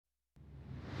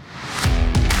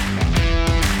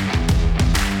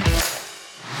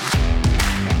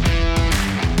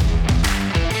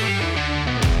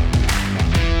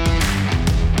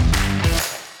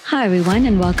Hi, everyone,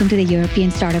 and welcome to the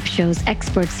European Startup Show's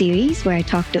Expert Series, where I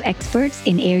talk to experts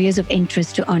in areas of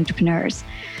interest to entrepreneurs.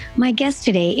 My guest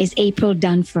today is April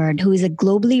Dunford, who is a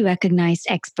globally recognized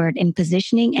expert in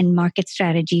positioning and market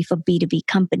strategy for B2B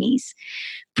companies.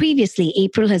 Previously,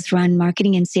 April has run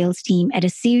marketing and sales team at a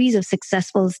series of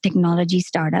successful technology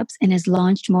startups and has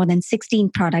launched more than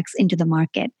 16 products into the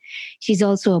market. She's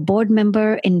also a board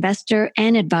member, investor,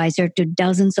 and advisor to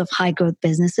dozens of high-growth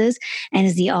businesses and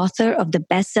is the author of the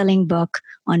best-selling book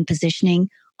on positioning,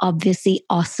 Obviously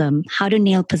Awesome: How to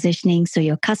Nail Positioning so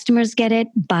your customers get it,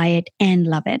 buy it, and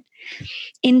love it.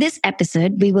 In this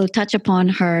episode, we will touch upon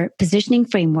her positioning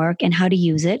framework and how to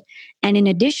use it. And in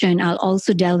addition, I'll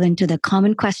also delve into the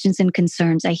common questions and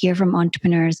concerns I hear from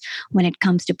entrepreneurs when it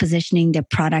comes to positioning their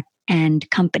product and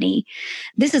company.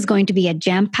 This is going to be a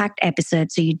jam-packed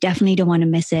episode, so you definitely don't want to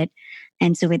miss it.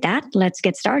 And so with that, let's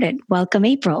get started. Welcome,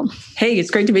 April. Hey, it's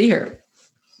great to be here.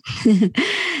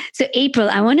 So April,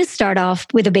 I want to start off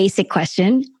with a basic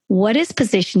question. What is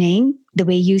positioning the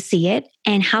way you see it?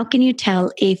 And how can you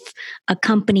tell if a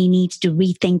company needs to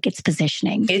rethink its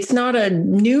positioning? It's not a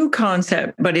new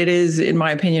concept, but it is, in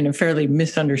my opinion, a fairly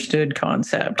misunderstood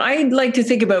concept. I like to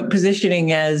think about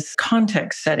positioning as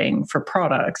context setting for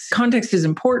products. Context is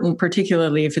important,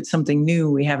 particularly if it's something new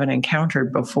we haven't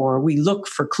encountered before. We look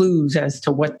for clues as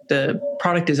to what the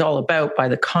product is all about by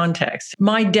the context.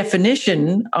 My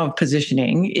definition of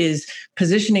positioning is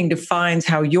positioning defines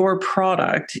how your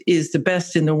product is the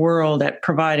best in the world at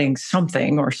providing something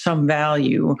or some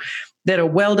value that a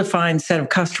well-defined set of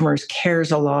customers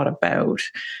cares a lot about.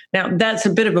 Now, that's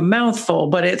a bit of a mouthful,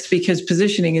 but it's because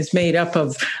positioning is made up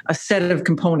of a set of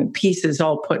component pieces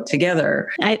all put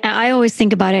together. I always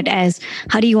think about it as,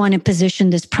 how do you want to position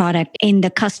this product in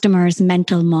the customer's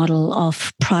mental model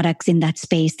of products in that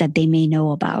space that they may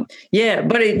know about? Yeah,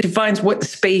 but it defines what the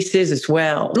space is as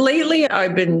well. Lately,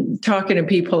 I've been talking to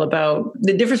people about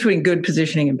the difference between good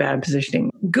positioning and bad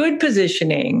positioning. Good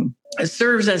positioning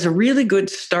serves as a really good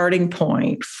starting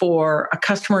point for a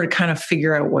customer to kind of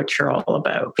figure out what you're all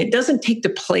about. It doesn't take the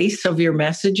place of your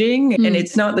messaging, and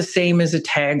it's not the same as a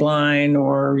tagline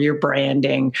or your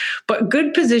branding. But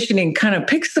good positioning kind of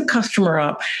picks the customer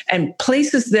up and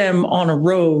places them on a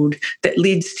road that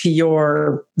leads to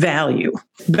your value.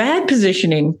 Bad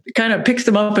positioning kind of picks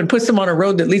them up and puts them on a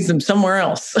road that leads them somewhere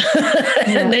else.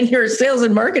 And then your sales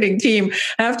and marketing team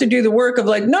have to do the work of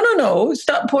like, no,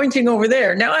 stop pointing over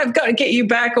there. Now I've got to get you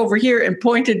back over here and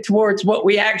pointed towards what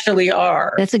we actually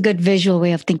are. That's a good visual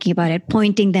way of thinking about it,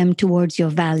 pointing them towards your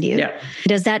value. Yeah.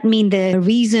 Does that mean the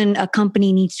reason a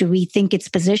company needs to rethink its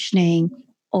positioning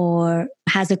or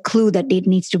has a clue that it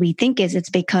needs to rethink is it's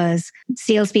because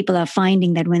salespeople are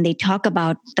finding that when they talk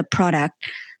about the product,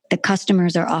 the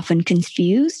customers are often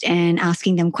confused and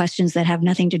asking them questions that have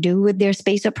nothing to do with their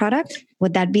space or product?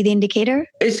 Would that be the indicator?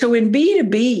 So in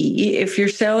B2B, if you're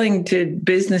selling to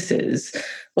businesses,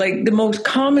 like the most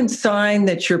common sign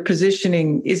that your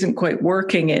positioning isn't quite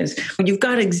working is you've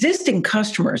got existing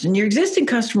customers and your existing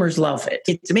customers love it.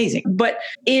 It's amazing. But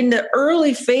in the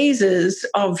early phases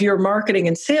of your marketing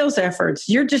and sales efforts,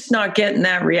 you're just not getting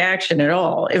that reaction at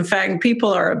all. In fact,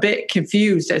 people are a bit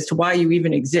confused as to why you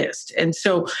even exist. And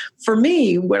so for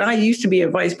me, when I used to be a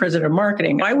vice president of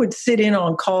marketing, I would sit in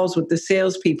on calls with the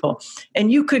salespeople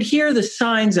and you could hear the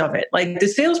signs of it. Like the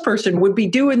salesperson would be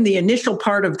doing the initial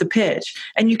part of the pitch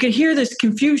and you could hear this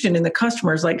confusion in the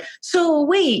customers like, so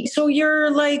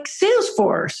you're like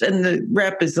Salesforce. And the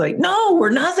rep is like, no, we're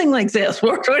nothing like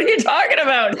Salesforce. What are you talking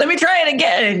about? Let me try it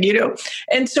again,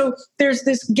 And so there's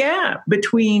this gap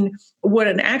between what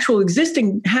an actual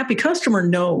existing happy customer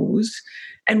knows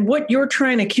and what you're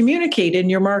trying to communicate in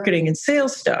your marketing and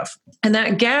sales stuff. And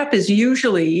that gap is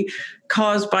usually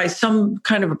caused by some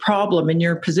kind of a problem in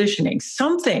your positioning.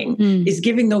 Something is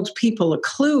giving those people a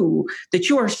clue that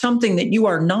you are something that you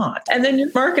are not. And then your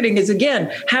marketing is,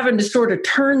 again, having to sort of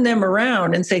turn them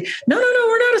around and say, no,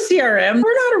 we're not a CRM.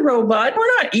 We're not a robot.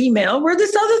 We're not email. We're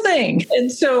this other thing. And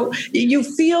so you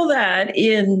feel it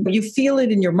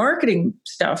in your marketing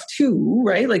stuff too,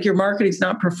 right? Like your marketing's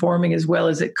not performing as well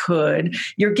as it could.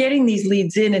 You're getting these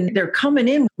leads in and they're coming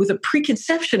in with a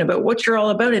preconception about what you're all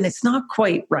about. And it's not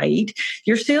quite right.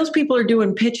 Your salespeople are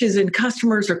doing pitches and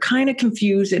customers are kind of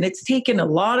confused and it's taken a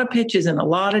lot of pitches and a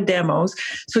lot of demos.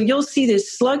 So you'll see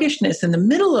this sluggishness in the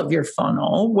middle of your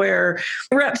funnel where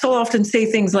reps will often say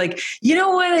things like, you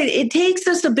know what, it takes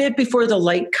us a bit before the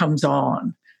light comes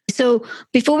on. So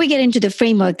before we get into the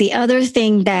framework, the other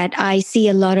thing that I see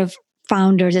a lot of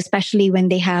founders, especially when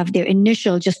they have their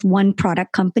initial just one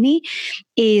product company,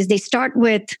 is they start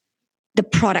with the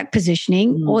product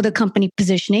positioning or the company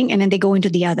positioning, and then they go into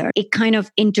the other. It kind of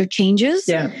interchanges.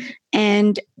 Yeah.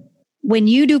 And When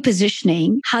you do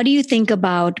positioning, how do you think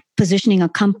about positioning a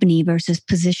company versus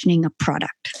positioning a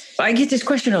product? I get this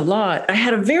question a lot. I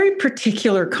had a very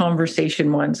particular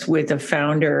conversation once with a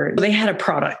founder. They had a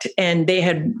product and they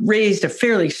had raised a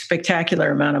fairly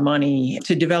spectacular amount of money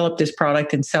to develop this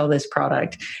product and sell this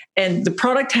product. And the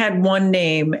product had one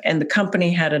name and the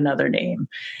company had another name.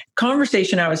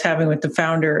 Conversation I was having with the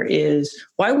founder is,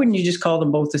 why wouldn't you just call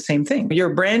them both the same thing?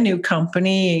 You're a brand new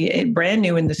company, brand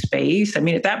new in the space. I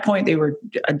mean, at that point, they were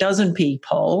a dozen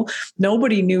people.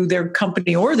 Nobody knew their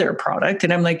company or their product.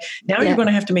 And I'm like, now you're going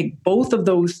to have to make both of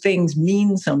those things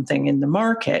mean something in the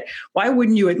market. Why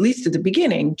wouldn't you, at least at the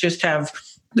beginning, just have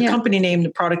the company name, the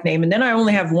product name, and then I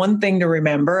only have one thing to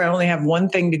remember. I only have one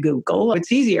thing to Google.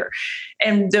 It's easier.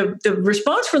 And the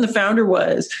response from the founder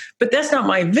was, but that's not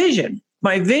my vision.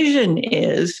 My vision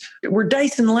is we're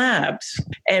Dyson Labs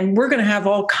and we're going to have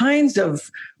all kinds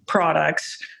of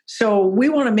products. So we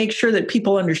want to make sure that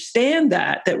people understand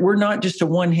that we're not just a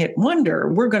one-hit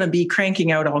wonder. We're going to be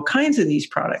cranking out all kinds of these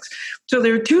products. So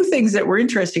there are two things that were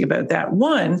interesting about that.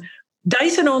 One,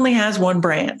 Dyson only has one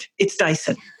brand. It's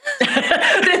Dyson.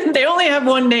 They only have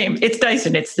one name. It's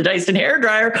Dyson. It's the Dyson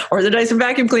hairdryer or the Dyson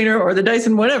vacuum cleaner or the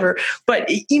Dyson whatever. But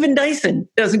even Dyson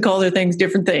doesn't call their things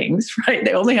different things, right?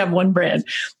 They only have one brand.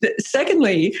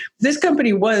 Secondly, this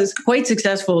company was quite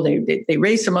successful. They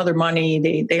raised some other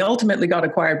money. They ultimately got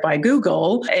acquired by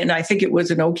Google. And I think it was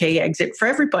an okay exit for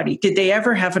everybody. Did they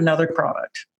ever have another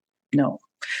product? No.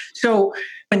 So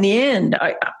in the end,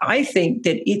 I think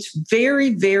that it's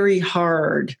very, very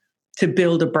hard to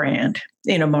build a brand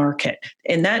in a market.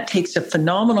 And that takes a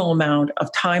phenomenal amount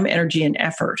of time, energy, and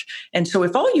effort. And so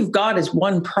if all you've got is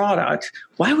one product,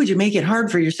 why would you make it hard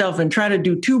for yourself and try to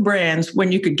do two brands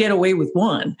when you could get away with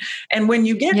one? And when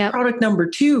you get product number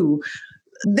two,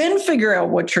 then figure out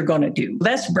what you're going to do.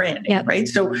 That's branding, right?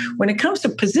 So when it comes to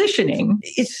positioning,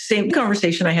 it's the same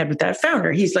conversation I had with that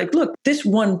founder. He's like, look, this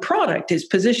one product is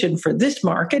positioned for this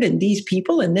market and these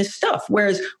people and this stuff.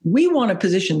 Whereas we want to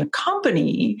position the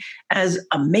company as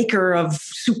a maker of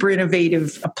super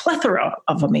innovative, a plethora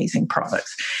of amazing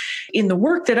products. In the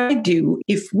work that I do,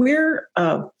 if we're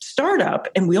a startup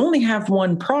and we only have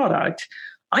one product,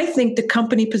 I think the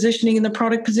company positioning and the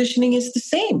product positioning is the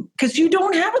same because you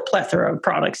don't have a plethora of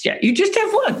products yet. You just have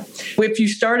one. If you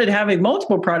started having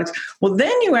multiple products, well,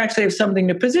 then you actually have something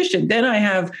to position. Then I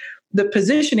have the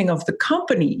positioning of the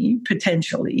company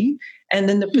potentially, and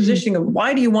then the positioning of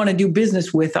why do you want to do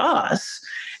business with us?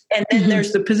 And then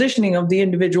there's the positioning of the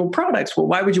individual products. Well,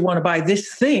 why would you want to buy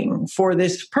this thing for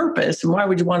this purpose? And why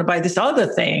would you want to buy this other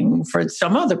thing for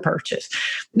some other purchase?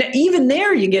 Now, even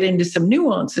there, you get into some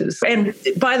nuances. And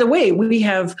by the way, we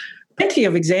have plenty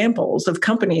of examples of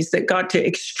companies that got to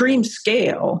extreme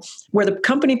scale where the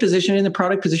company positioning and the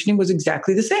product positioning was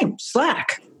exactly the same.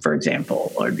 Slack, for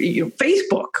example, or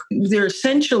Facebook. They're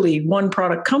essentially one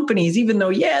product companies, even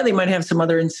though, they might have some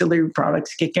other ancillary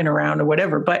products kicking around or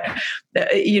whatever. But,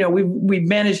 we've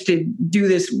managed to do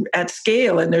this at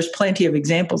scale, and there's plenty of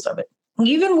examples of it.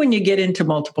 Even when you get into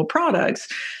multiple products,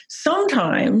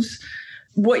 sometimes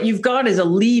what you've got is a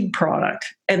lead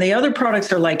product and the other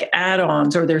products are like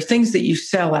add-ons or they're things that you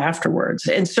sell afterwards.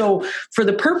 And so for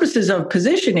the purposes of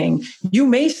positioning, you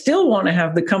may still want to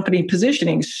have the company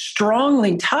positioning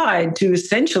strongly tied to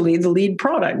essentially the lead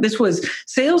product. This was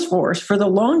Salesforce for the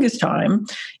longest time.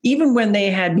 Even when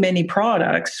they had many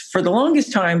products, for the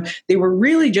longest time, they were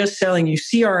really just selling you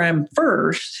CRM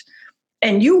first.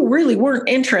 And you really weren't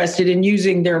interested in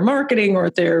using their marketing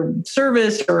or their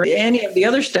service or any of the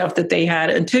other stuff that they had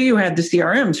until you had the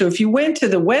CRM. So if you went to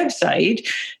the website,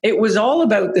 it was all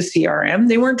about the CRM.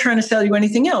 They weren't trying to sell you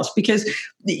anything else because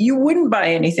you wouldn't buy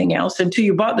anything else until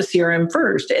you bought the CRM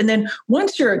first. And then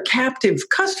once you're a captive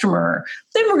customer,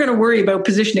 then we're going to worry about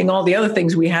positioning all the other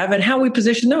things we have. And how we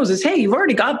position those is, hey, you've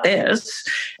already got this.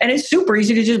 And it's super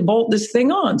easy to just bolt this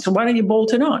thing on. So why don't you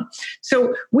bolt it on?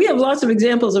 So we have lots of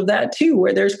examples of that too,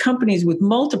 where there's companies with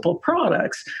multiple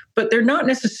products, but they're not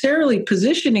necessarily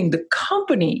positioning the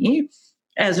company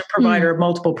as a provider of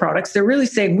multiple products. They're really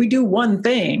saying, we do one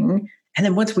thing. And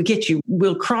then once we get you,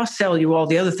 we'll cross-sell you all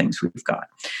the other things we've got.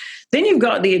 Then you've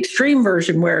got the extreme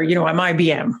version where, I'm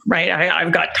IBM, right?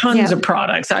 I've got tons of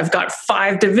products. I've got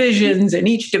 5 divisions and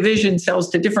each division sells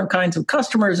to different kinds of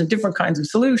customers and different kinds of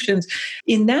solutions.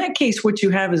 In that case, what you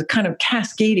have is a kind of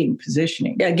cascading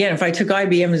positioning. Again, if I took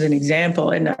IBM as an example,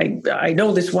 and I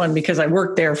know this one because I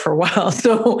worked there for a while.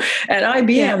 So at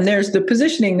IBM, there's the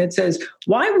positioning that says,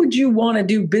 why would you want to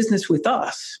do business with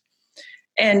us?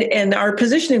 And our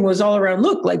positioning was all around,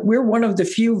 look, like we're one of the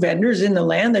few vendors in the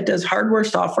land that does hardware,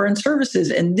 software, and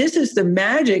services. And this is the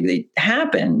magic that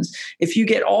happens if you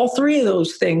get all 3 of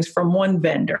those things from one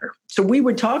vendor. So we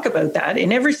would talk about that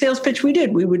in every sales pitch we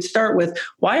did. We would start with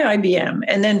why IBM?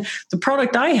 And then the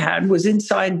product I had was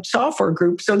inside software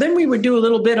group. So then we would do a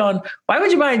little bit on why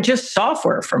would you buy just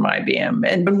software from IBM?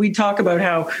 And when we talk about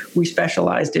how we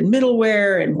specialized in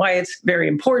middleware and why it's very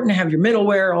important to have your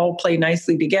middleware all play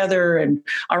nicely together and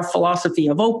our philosophy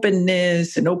of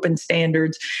openness and open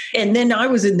standards. And then I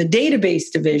was in the database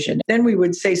division. Then we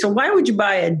would say, so why would you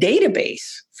buy a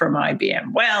database from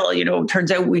IBM? Well, it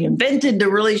turns out we invented the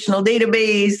relational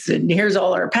database, and here's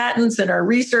all our patents and our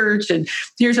research, and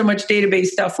here's how much database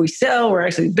stuff we sell. We're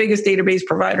actually the biggest database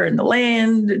provider in the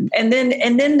land. And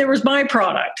then there was my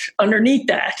product underneath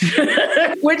that,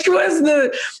 which was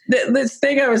this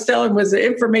thing I was selling was the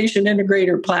information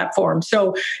integrator platform.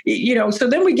 So, so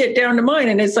then we get down to mine,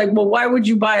 and it's like, well, why would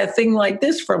you buy a thing like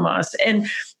this from us? And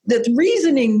the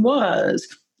reasoning was,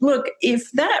 look,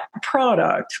 if that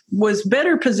product was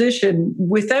better positioned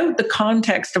without the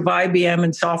context of IBM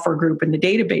and software group and the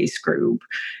database group,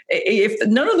 if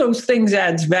none of those things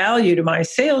adds value to my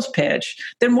sales pitch,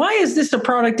 then why is this a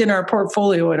product in our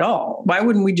portfolio at all? Why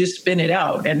wouldn't we just spin it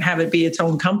out and have it be its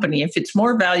own company? If it's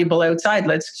more valuable outside,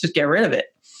 let's just get rid of it.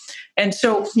 And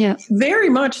so very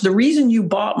much the reason you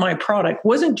bought my product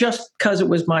wasn't just because it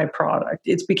was my product.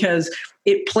 It's because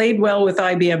it played well with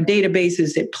IBM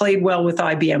databases, it played well with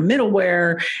IBM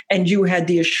middleware, and you had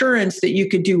the assurance that you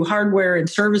could do hardware and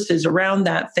services around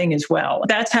that thing as well.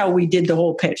 That's how we did the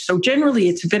whole pitch. So generally,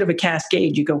 it's a bit of a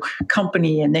cascade. You go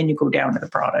company, and then you go down to the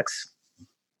products.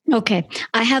 Okay.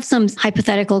 I have some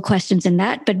hypothetical questions in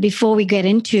that, but before we get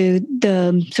into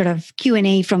the sort of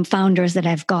Q&A from founders that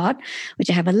I've got, which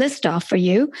I have a list of for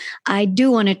you, I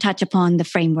do want to touch upon the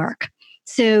framework.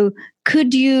 So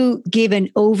could you give an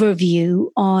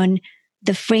overview on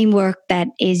the framework that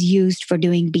is used for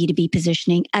doing B2B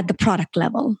positioning at the product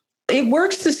level? It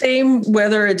works the same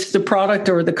whether it's the product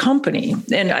or the company.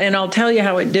 And I'll tell you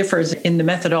how it differs in the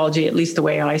methodology, at least the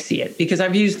way I see it, because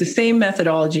I've used the same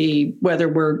methodology, whether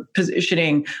we're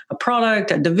positioning a product,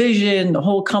 a division, the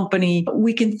whole company.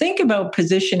 We can think about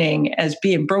positioning as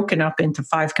being broken up into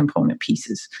 5 component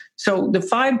pieces. So the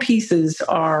 5 pieces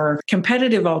are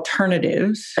competitive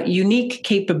alternatives, unique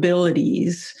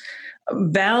capabilities,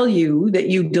 value that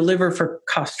you deliver for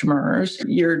customers,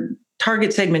 your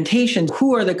target segmentation,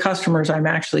 who are the customers I'm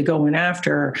actually going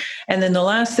after? And then the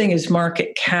last thing is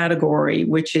market category,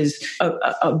 which is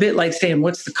a bit like saying,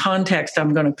 what's the context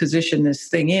I'm going to position this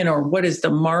thing in, or what is the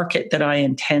market that I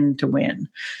intend to win?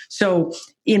 So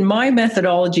in my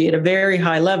methodology at a very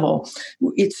high level,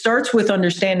 it starts with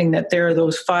understanding that there are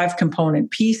those 5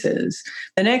 component pieces.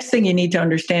 The next thing you need to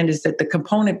understand is that the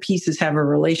component pieces have a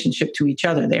relationship to each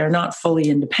other. They are not fully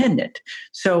independent.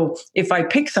 So if I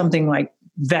pick something like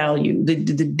value, the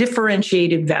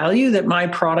differentiated value that my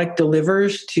product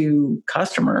delivers to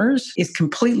customers is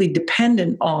completely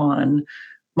dependent on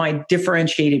my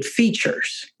differentiated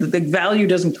features. The value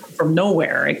doesn't come from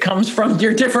nowhere. It comes from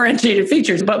your differentiated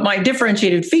features. But my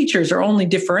differentiated features are only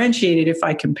differentiated if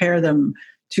I compare them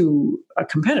to a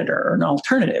competitor or an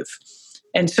alternative.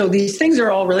 And so these things are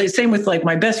all related. Same with like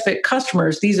my best fit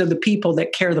customers. These are the people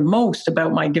that care the most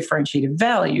about my differentiated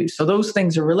value. So those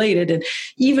things are related. And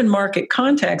even market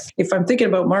context, if I'm thinking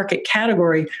about market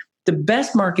category, the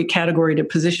best market category to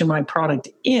position my product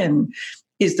in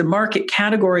is the market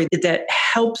category that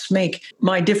helps make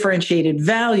my differentiated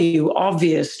value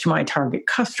obvious to my target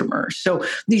customers. So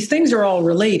these things are all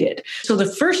related. So the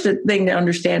first thing to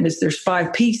understand is there's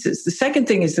 5 pieces. The second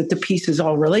thing is that the pieces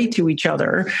all relate to each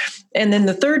other. And then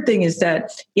the third thing is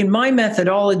that in my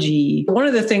methodology, one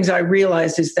of the things I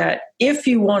realized is that if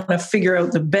you want to figure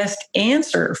out the best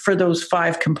answer for those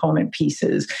 5 component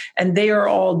pieces, and they are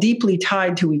all deeply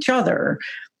tied to each other,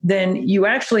 then you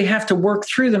actually have to work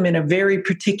through them in a very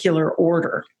particular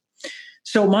order.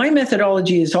 So my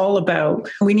methodology is all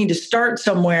about, we need to start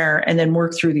somewhere and then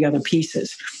work through the other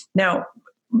pieces. Now,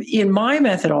 in my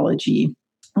methodology,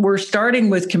 we're starting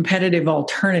with competitive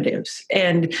alternatives.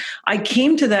 And I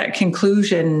came to that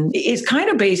conclusion. It's kind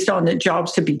of based on the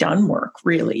jobs to be done work,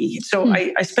 really. So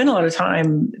I spent a lot of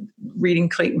time reading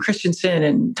Clayton Christensen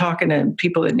and talking to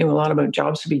people that knew a lot about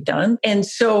jobs to be done. And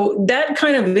so that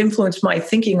kind of influenced my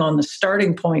thinking on the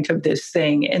starting point of this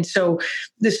thing. And so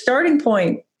the starting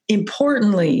point,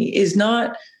 importantly, is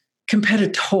not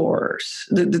competitors.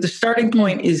 The starting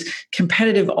point is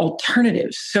competitive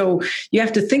alternatives. So you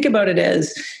have to think about it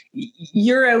as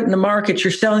you're out in the market,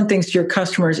 you're selling things to your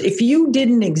customers. If you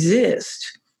didn't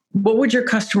exist, what would your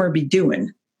customer be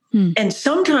doing? And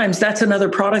sometimes that's another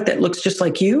product that looks just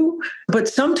like you, but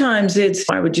sometimes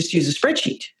I would just use a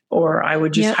spreadsheet. or I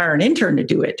would just hire an intern to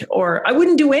do it, or I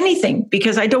wouldn't do anything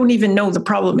because I don't even know the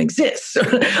problem exists,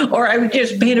 or I would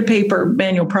just pen and paper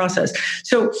manual process.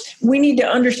 So we need to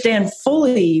understand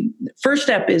fully. First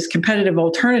step is competitive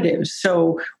alternatives.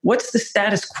 So what's the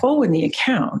status quo in the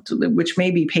account, which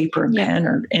may be paper and pen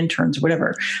or interns,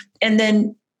 whatever. And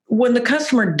then when the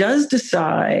customer does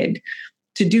decide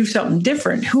to do something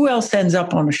different, who else ends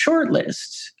up on a short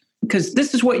list? Because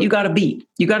this is what you got to beat.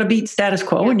 You got to beat status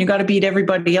quo and you got to beat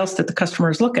everybody else that the customer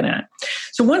is looking at.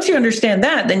 So once you understand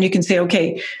that, then you can say,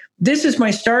 okay, this is my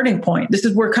starting point. This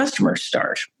is where customers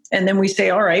start. And then we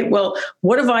say, all right, well,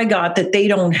 what have I got that they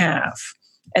don't have?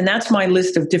 And that's my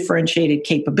list of differentiated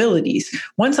capabilities.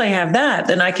 Once I have that,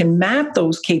 then I can map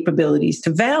those capabilities to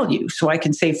value. So I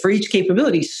can say for each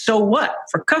capability, so what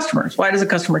for customers? Why does a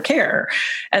customer care?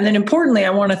 And then importantly,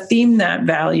 I want to theme that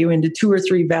value into 2 or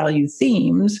 3 value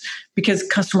themes, because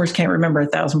customers can't remember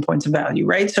 1,000 points of value,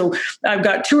 right? So I've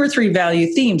got 2 or 3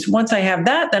 value themes. Once I have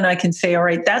that, then I can say, all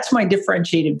right, that's my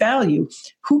differentiated value.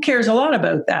 Who cares a lot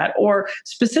about that? Or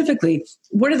specifically,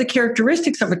 what are the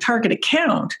characteristics of a target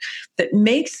account that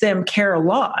makes them care a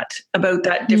lot about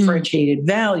that differentiated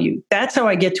value? That's how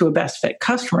I get to a best fit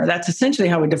customer. That's essentially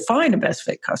how I define a best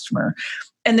fit customer.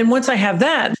 And then once I have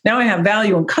that, now I have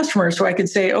value in customers. So I can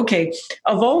say, okay,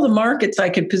 of all the markets I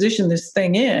could position this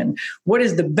thing in, what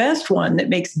is the best one that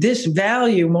makes this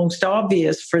value most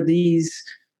obvious for these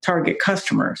target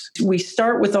customers? We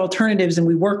start with alternatives and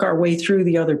we work our way through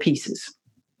the other pieces.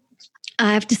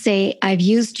 I have to say, I've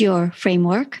used your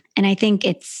framework and I think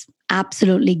it's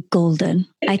absolutely golden.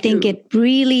 I think it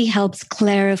really helps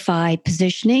clarify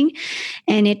positioning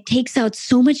and it takes out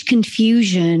so much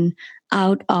confusion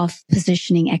out of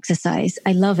positioning exercise.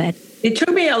 I love it. It took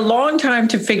me a long time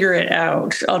to figure it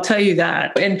out. I'll tell you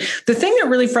that. And the thing that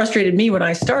really frustrated me when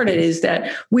I started is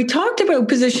that we talked about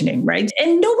positioning, right?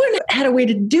 And no one had a way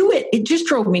to do it. It just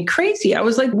drove me crazy. I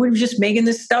was like, we're just making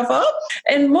this stuff up.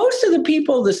 And most of the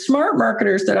people, the smart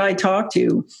marketers that I talked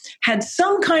to, had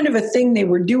some kind of a thing they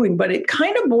were doing, but it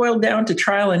kind of boiled down to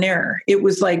trial and error. It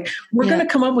was like, we're going to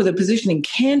come up with a positioning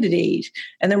candidate,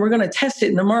 and then we're going to test it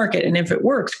in the market. And if it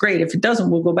works, great. If it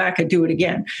doesn't, we'll go back and do it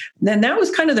again. Then that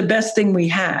was kind of the best thing we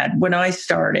had when I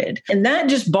started. And that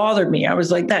just bothered me. I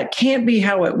was like, that can't be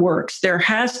how it works. There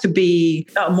has to be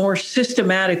a more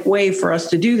systematic way for us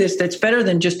to do this that's better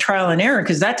than just trial and error,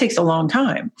 because that takes a long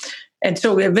time. And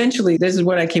so eventually, this is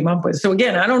what I came up with. So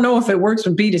again, I don't know if it works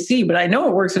with B2C, but I know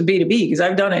it works with B2B because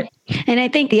I've done it. And I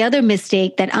think the other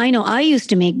mistake that I know I used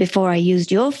to make before I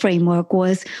used your framework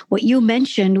was what you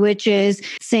mentioned, which is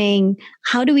saying,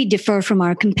 how do we differ from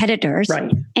our competitors?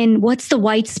 Right. And what's the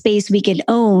white space we can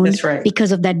own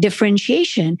because of that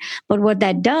differentiation? But what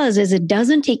that does is it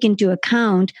doesn't take into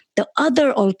account the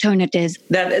other alternatives.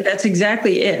 That's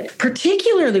exactly it.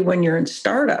 Particularly when you're in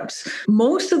startups,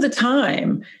 most of the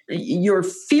time, your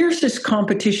fiercest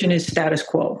competition is status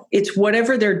quo. It's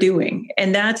whatever they're doing.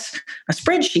 And that's a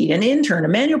spreadsheet, an intern, a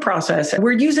manual process.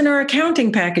 We're using our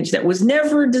accounting package that was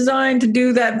never designed to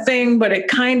do that thing, but it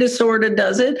kind of sort of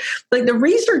does it. Like the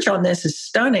research on this is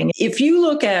stunning. If you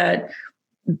look at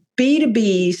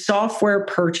B2B software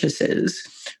purchases,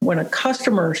 when a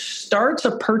customer starts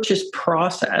a purchase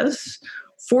process,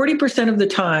 40% of the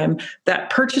time, that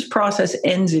purchase process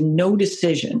ends in no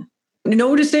decision.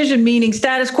 No decision meaning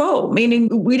status quo,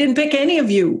 meaning we didn't pick any of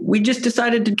you. We just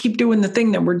decided to keep doing the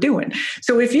thing that we're doing.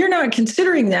 So if you're not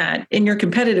considering that in your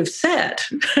competitive set,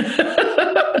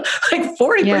 like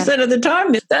 40% of the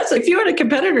time, that's if you had a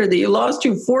competitor that you lost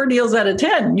to 4 deals out of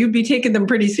 10, you'd be taking them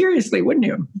pretty seriously, wouldn't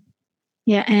you?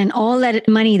 Yeah. And all that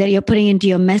money that you're putting into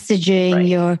your messaging,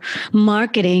 your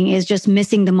marketing is just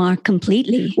missing the mark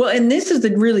completely. Well, and this is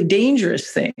the really dangerous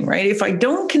thing, right? If I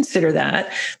don't consider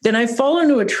that, then I fall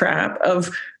into a trap of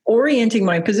orienting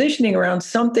my positioning around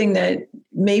something that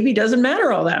maybe doesn't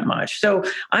matter all that much. So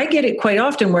I get it quite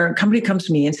often where a company comes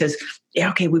to me and says, yeah,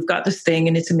 okay, we've got this thing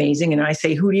and it's amazing. And I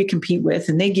say, who do you compete with?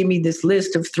 And they give me this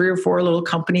list of 3 or 4 little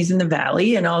companies in the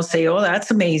Valley. And I'll say, oh,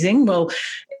 that's amazing. Well,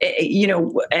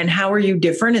 and how are you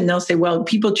different? And they'll say, well,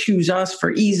 people choose us for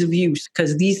ease of use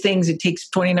because these things, it takes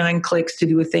 29 clicks to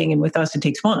do a thing. And with us, it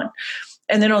takes 1.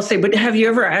 And then I'll say, but have you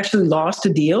ever actually lost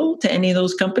a deal to any of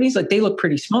those companies? Like they look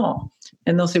pretty small.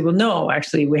 And they'll say, well, no,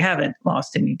 actually, we haven't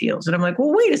lost any deals. And I'm like,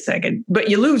 well, wait a second, but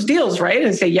you lose deals, right?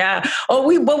 And they say, yeah. Oh,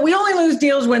 we only lose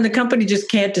deals when the company just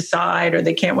can't decide or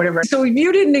they can't whatever. So if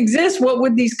you didn't exist, what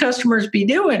would these customers be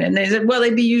doing? And they said, well,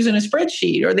 they'd be using a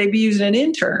spreadsheet or they'd be using an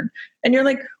intern. And you're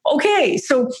like, okay,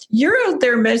 so you're out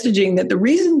there messaging that the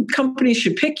reason companies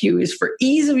should pick you is for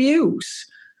ease of use.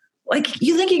 Like,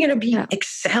 you think you're going to beat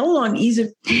Excel on ease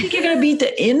of, you think you're going to beat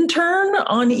the intern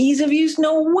on ease of use?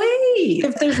 No way.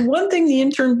 If there's one thing the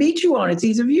intern beats you on, it's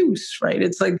ease of use, right?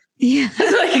 It's like,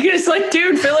 it's like,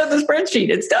 dude, fill out the spreadsheet.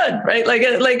 It's done, right? Like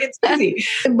it's easy.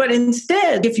 But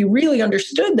instead, if you really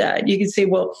understood that, you could say,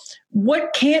 well,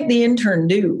 what can't the intern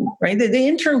do, right? The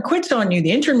intern quits on you.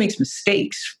 The intern makes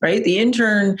mistakes, right? The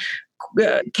intern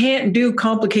can't do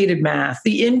complicated math.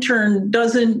 The intern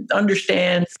doesn't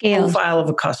understand profile of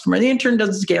a customer. The intern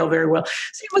doesn't scale very well.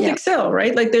 Same with Excel,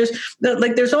 right? Like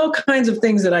there's all kinds of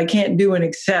things that I can't do in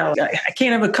Excel. I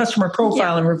can't have a customer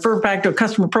profile and refer back to a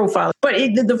customer profile. But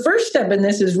the first step in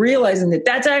this is realizing that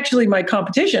that's actually my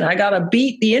competition. I got to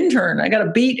beat the intern. I got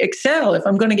to beat Excel if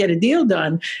I'm going to get a deal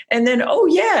done. And then,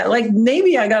 like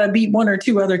maybe I got to beat one or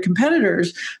two other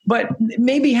competitors, but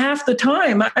maybe half the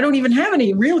time I don't even have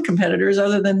any real competitors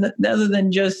other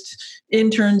than just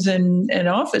interns and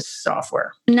office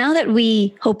software. Now that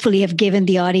we hopefully have given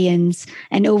the audience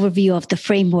an overview of the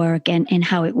framework and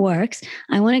how it works,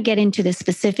 I want to get into the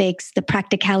specifics, the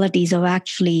practicalities of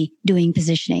actually doing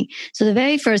positioning. So the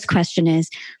very first question is,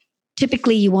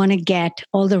 typically you want to get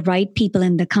all the right people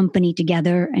in the company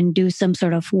together and do some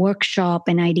sort of workshop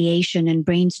and ideation and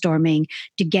brainstorming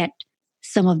to get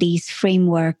some of these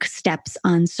framework steps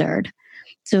answered.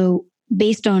 So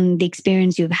based on the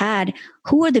experience you've had,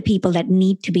 who are the people that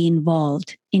need to be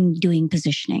involved in doing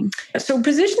positioning? So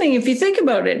positioning, if you think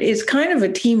about it, is kind of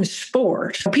a team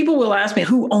sport. People will ask me,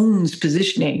 who owns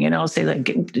positioning? And I'll say, like,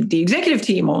 the executive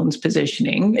team owns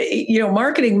positioning.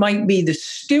 Marketing might be the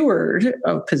steward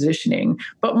of positioning,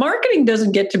 but marketing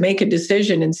doesn't get to make a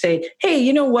decision and say, hey,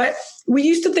 you know what? We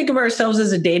used to think of ourselves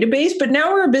as a database, but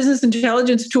now we're a business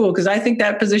intelligence tool because I think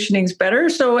that positioning is better.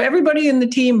 So everybody in the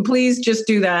team, please just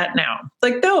do that now.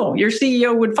 Like, no, your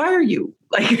CEO would fire you.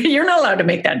 Like, you're not allowed to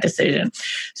make that decision.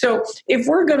 So if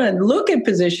we're going to look at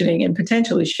positioning and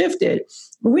potentially shift it,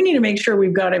 we need to make sure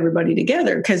we've got everybody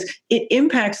together because it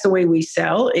impacts the way we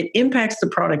sell. It impacts the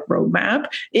product roadmap.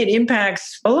 It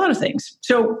impacts a lot of things.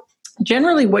 So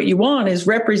generally what you want is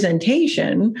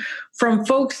representation from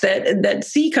folks that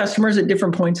see customers at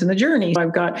different points in the journey.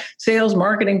 I've got sales,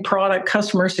 marketing, product,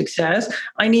 customer success.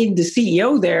 I need the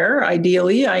CEO there,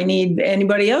 ideally. I need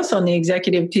anybody else on the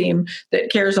executive team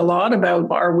that cares a lot about,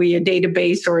 are we a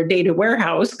database or a data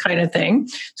warehouse kind of thing.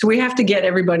 So we have to get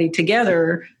everybody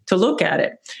together to look at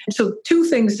it. So two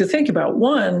things to think about.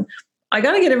 One, I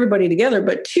got to get everybody together.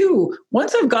 But two,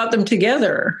 once I've got them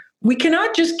together, we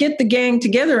cannot just get the gang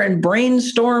together and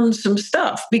brainstorm some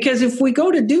stuff, because if we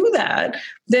go to do that,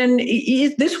 then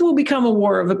this will become a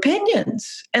war of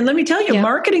opinions. And let me tell you,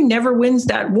 marketing never wins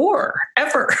that war,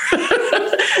 ever.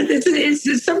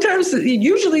 it's sometimes,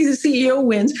 usually the CEO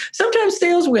wins. Sometimes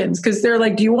sales wins because they're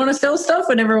like, do you want to sell stuff?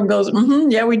 And everyone goes,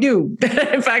 yeah, we do.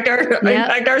 In fact,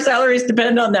 our salaries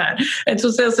depend on that. And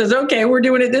so sales says, okay, we're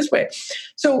doing it this way.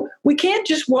 So we can't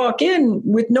just walk in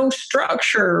with no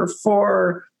structure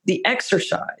for the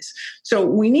exercise. So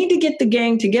we need to get the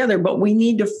gang together, but we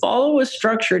need to follow a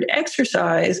structured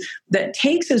exercise that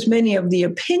takes as many of the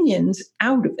opinions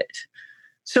out of it.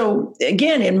 So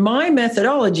again, in my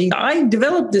methodology, I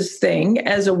developed this thing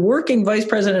as a working vice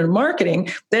president of marketing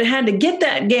that had to get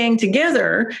that gang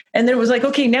together. And then it was like,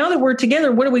 okay, now that we're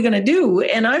together, what are we going to do?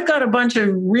 And I've got a bunch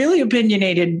of really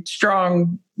opinionated,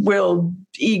 strong-willed,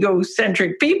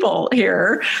 egocentric people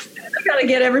here. I got to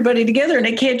get everybody together. And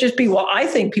it can't just be, well, I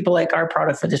think people like our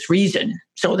product for this reason,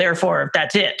 so therefore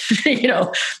that's it.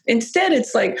 Instead,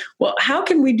 it's like, well, how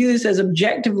can we do this as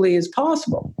objectively as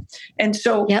possible? And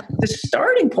so the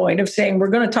starting point of saying we're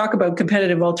going to talk about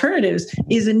competitive alternatives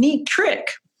is a neat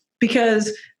trick,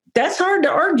 because that's hard to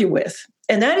argue with.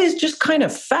 And that is just kind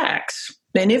of facts.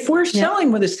 And if we're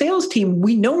selling with a sales team,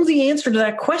 we know the answer to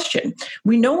that question.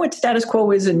 We know what status quo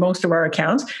is in most of our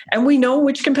accounts, and we know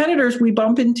which competitors we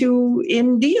bump into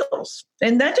in deals.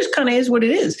 And that just kind of is what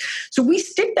it is. So we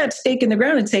stick that stake in the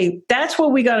ground and say, that's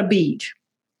what we got to beat.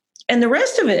 And the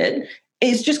rest of it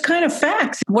is just kind of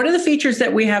facts. What are the features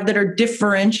that we have that are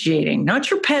differentiating? Not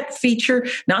your pet feature,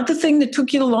 not the thing that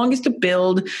took you the longest to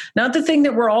build, not the thing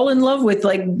that we're all in love with,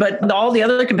 but all the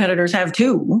other competitors have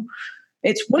too.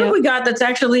 It's what have we got that's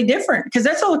actually different? Because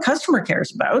that's all the customer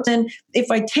cares about. And if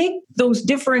I take those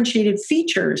differentiated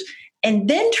features and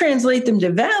then translate them to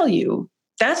value,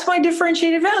 that's my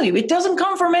differentiated value. It doesn't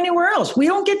come from anywhere else. We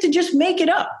don't get to just make it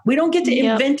up. We don't get to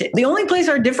invent it. The only place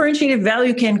our differentiated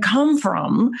value can come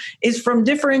from is from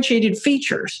differentiated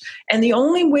features. And the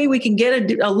only way we can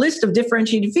get a list of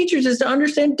differentiated features is to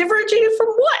understand differentiated from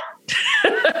what?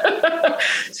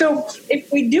 So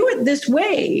if we do it this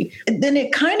way, then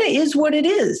it kind of is what it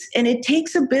is. And it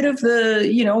takes a bit of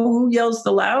the, who yells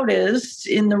the loudest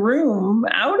in the room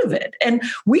out of it. And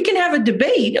we can have a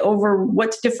debate over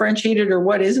what's differentiated or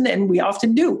what isn't, and we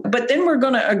often do. But then we're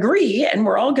going to agree and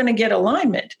we're all going to get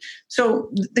alignment. So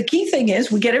the key thing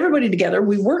is we get everybody together,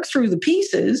 we work through the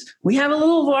pieces, we have a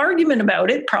little argument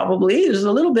about it, probably. There's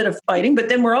a little bit of fighting, but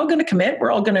then we're all going to commit,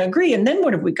 we're all going to agree. And then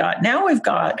what have we got? Now we've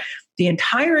got the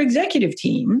entire executive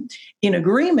team in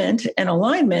agreement and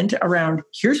alignment around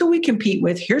here's who we compete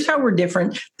with, here's how we're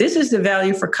different, this is the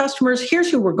value for customers,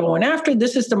 here's who we're going after,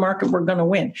 this is the market we're going to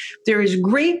win. There is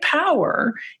great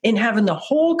power in having the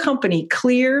whole company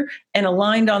clear and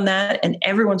aligned on that, and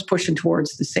everyone's pushing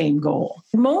towards the same goal.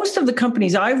 Most of the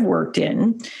companies I've worked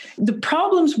in, the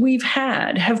problems we've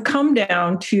had have come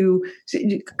down to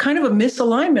kind of a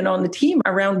misalignment on the team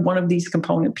around one of these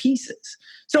component pieces.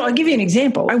 So I'll give you an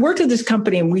example. I worked at this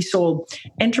company and we sold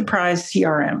enterprise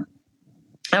CRM.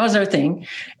 That was our thing.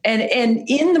 And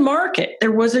in the market,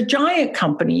 there was a giant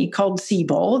company called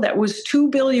Siebel that was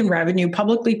 $2 billion revenue,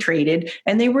 publicly traded,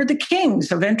 and they were the kings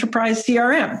of enterprise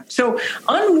CRM. So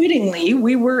unwittingly,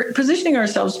 we were positioning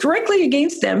ourselves directly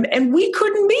against them and we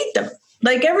couldn't beat them.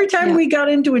 Like every time we got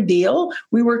into a deal,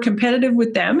 we were competitive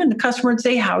with them and the customer would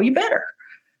say, how are you better?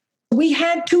 We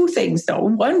had two things, though.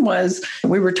 One was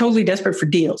we were totally desperate for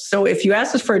deals. So if you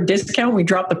asked us for a discount, we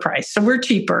dropped the price. So we're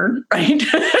cheaper, right?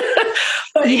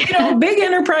 But, big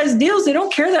enterprise deals, they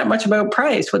don't care that much about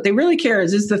price. What they really care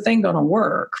is the thing going to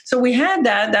work? So we had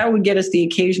that. That would get us the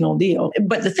occasional deal.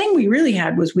 But the thing we really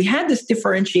had was we had this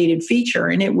differentiated feature,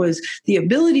 and it was the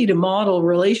ability to model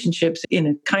relationships in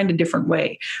a kind of different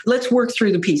way. Let's work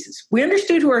through the pieces. We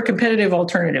understood who our competitive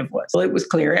alternative was. Well, it was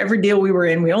clear. Every deal we were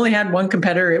in, we only had one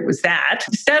competitor. It was that.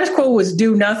 The status quo was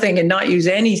do nothing and not use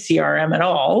any CRM at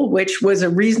all, which was a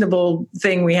reasonable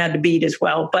thing we had to beat as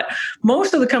well. But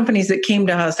most of the companies that came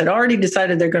to us had already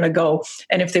decided they're going to go.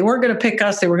 And if they weren't going to pick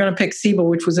us, they were going to pick Siebel,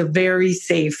 which was a very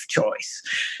safe choice.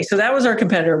 So that was our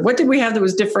competitor. What did we have that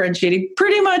was differentiating?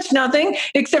 Pretty much nothing,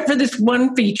 except for this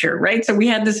one feature, right? So we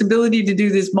had this ability to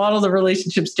do this, model the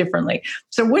relationships differently.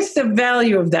 So what's the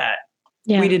value of that?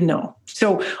 We didn't know.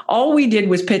 So all we did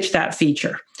was pitch that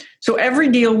feature. So every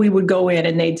deal we would go in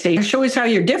and they'd say, show us how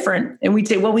you're different. And we'd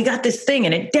say, well, we got this thing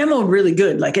and it demoed really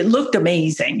good. Like it looked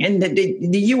amazing. And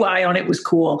the UI on it was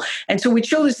cool. And so we'd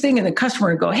show this thing and the customer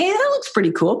would go, hey, that looks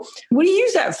pretty cool. What do you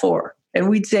use that for? And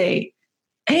we'd say,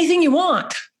 anything you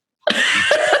want.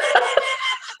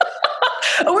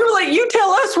 And we were like, you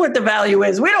tell us what the value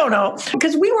is. We don't know.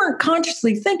 Because we weren't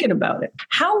consciously thinking about it.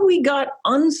 How we got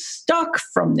unstuck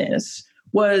from this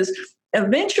was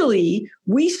eventually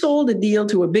we sold a deal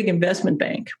to a big investment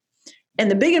bank. And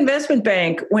the big investment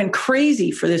bank went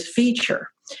crazy for this feature.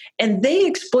 And they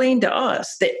explained to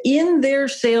us that in their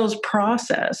sales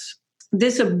process,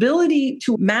 this ability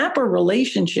to map a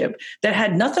relationship that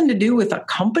had nothing to do with a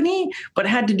company, but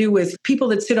had to do with people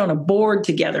that sit on a board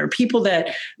together, people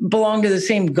that belong to the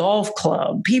same golf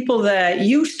club, people that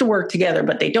used to work together,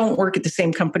 but they don't work at the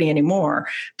same company anymore.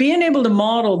 Being able to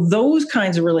model those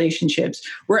kinds of relationships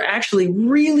were actually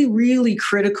really, really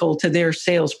critical to their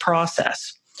sales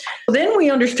process. Then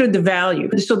we understood the value.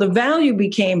 So the value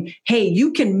became, hey,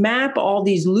 you can map all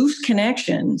these loose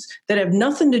connections that have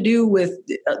nothing to do with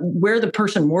where the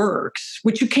person works,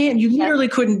 which you literally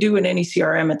couldn't do in any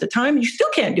CRM at the time. You still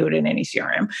can't do it in any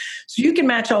CRM. So you can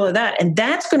match all of that. And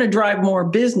that's going to drive more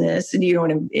business. And,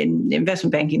 in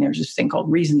investment banking, there's this thing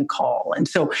called reason to call. And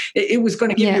so it was going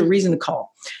to give you a reason to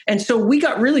call. And so we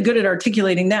got really good at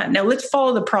articulating that. Now let's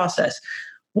follow the process.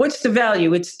 What's the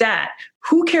value? It's that.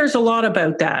 Who cares a lot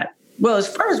about that? Well, as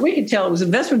far as we could tell, it was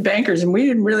investment bankers, and we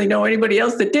didn't really know anybody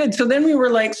else that did. So then we were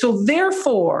like, so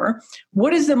therefore,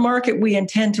 what is the market we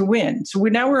intend to win? So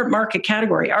we're at market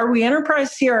category. Are we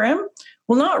enterprise CRM?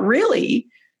 Well, not really,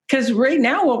 because right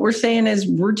now what we're saying is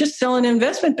we're just selling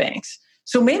investment banks.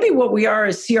 So maybe what we are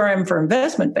is CRM for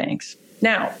investment banks.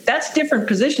 Now, that's different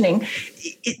positioning.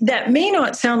 That may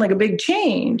not sound like a big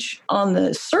change on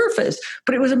the surface,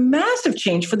 but it was a massive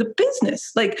change for the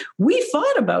business. Like we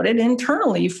thought about it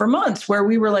internally for months where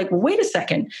we were like, well, wait a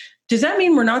second. Does that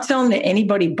mean we're not selling to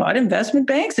anybody but investment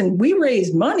banks? And we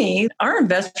raise money. Our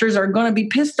investors are going to be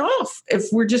pissed off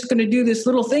if we're just going to do this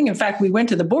little thing. In fact, we went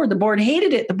to the board. The board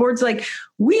hated it. The board's like,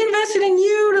 we invested in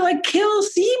you to kill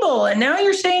Siebel. And now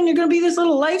you're saying you're going to be this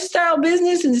little lifestyle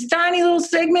business in this tiny little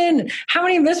segment. And how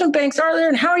many investment banks are there?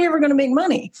 And how are you ever going to make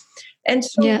money? And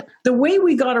so the way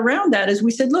we got around that is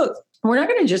we said, look, we're not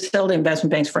going to just sell to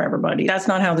investment banks for everybody. That's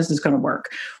not how this is going to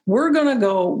work. We're going to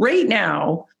go right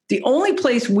now. The only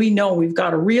place we know we've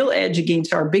got a real edge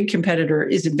against our big competitor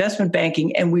is investment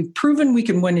banking, and we've proven we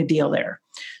can win a deal there.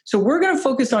 So we're going to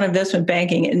focus on investment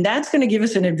banking, and that's going to give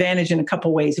us an advantage in a couple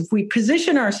of ways. If we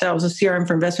position ourselves as CRM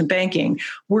for investment banking,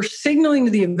 we're signaling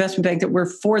to the investment bank that we're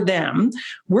for them.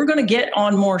 We're going to get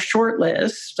on more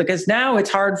shortlists because now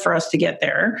it's hard for us to get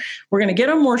there. We're going to get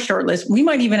on more shortlists. We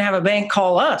might even have a bank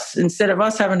call us instead of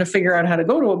us having to figure out how to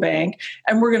go to a bank.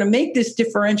 And we're going to make this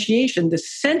differentiation the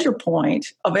center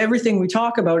point of everything we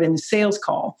talk about in the sales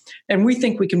call. And we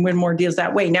think we can win more deals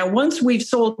that way. Now, once we've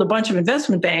sold a bunch of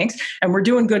investment banks and we're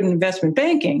doing good in investment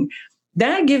banking,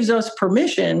 that gives us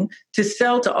permission to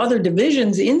sell to other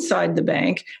divisions inside the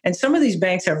bank. And some of these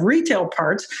banks have retail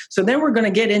parts. So then we're going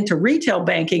to get into retail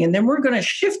banking, and then we're going to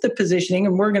shift the positioning,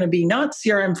 and we're going to be not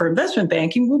CRM for investment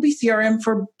banking, we'll be CRM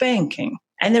for banking.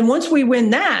 And then once we win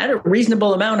that, a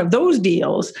reasonable amount of those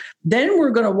deals, then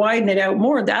we're going to widen it out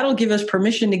more. That'll give us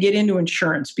permission to get into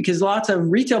insurance because lots of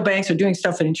retail banks are doing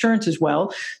stuff in insurance as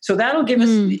well. So that'll give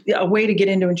us a way to get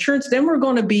into insurance. Then we're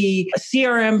going to be a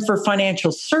CRM for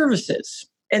financial services.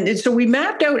 And so we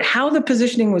mapped out how the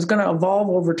positioning was going to evolve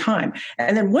over time.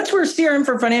 And then once we're CRM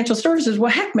for financial services, well,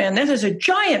 heck, man, that is a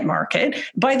giant market.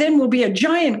 By then we'll be a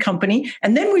giant company.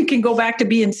 And then we can go back to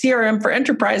being CRM for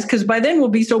enterprise because by then we'll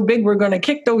be so big, we're going to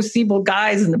kick those Siebel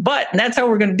guys in the butt. And that's how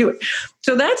we're going to do it.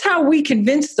 So that's how we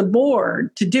convinced the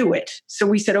board to do it. So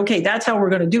we said, okay, that's how we're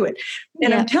going to do it.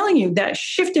 And I'm telling you, that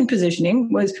shift in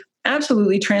positioning was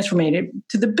absolutely transformative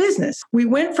to the business. We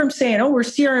went from saying, oh, we're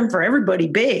CRM for everybody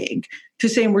big to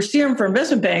saying we're CRM for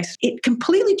investment banks. It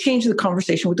completely changed the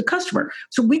conversation with the customer.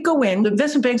 So we go in, the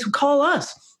investment banks would call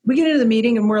us. We get into the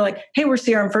meeting and we're like, hey, we're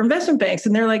CRM for investment banks.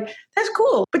 And they're like, that's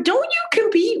cool. But don't you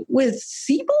compete with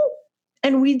Siebel?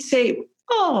 And we'd say,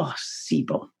 oh,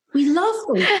 Siebel. We love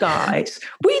those guys.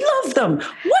 We love them.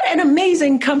 What an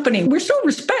amazing company. We're so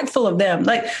respectful of them.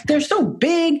 Like they're so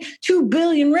big, 2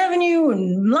 billion revenue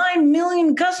and 9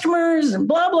 million customers and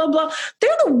blah, blah, blah.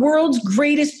 They're the world's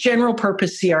greatest general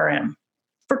purpose CRM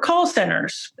for call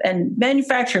centers and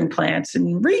manufacturing plants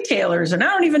and retailers and I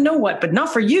don't even know what, but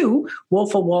not for you,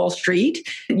 Wolf of Wall Street.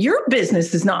 Your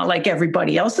business is not like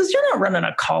everybody else's. You're not running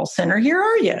a call center here,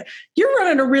 are you? You're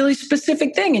running a really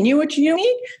specific thing. And you know what you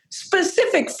need?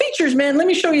 Specific features, man. Let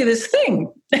me show you this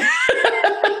thing.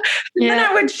 Then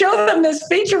I would show them this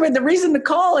feature with the reason to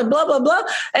call and blah, blah, blah.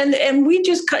 And we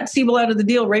just cut Siebel out of the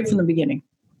deal right from the beginning.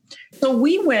 So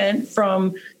we went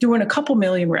from doing a couple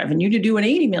million revenue to doing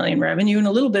 80 million revenue in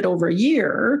a little bit over a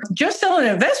year, just selling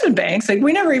investment banks. Like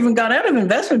we never even got out of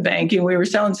investment banking. We were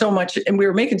selling so much and we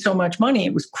were making so much money.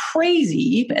 It was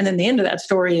crazy. And then the end of that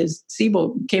story is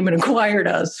Siebel came and acquired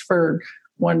us for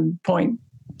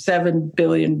 $1.7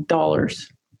 billion.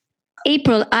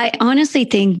 April, I honestly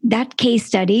think that case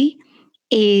study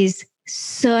is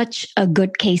such a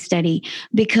good case study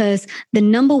because the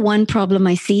number one problem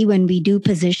I see when we do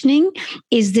positioning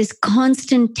is this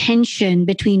constant tension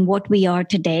between what we are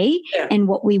today and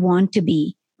what we want to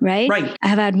be, right? I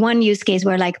have had one use case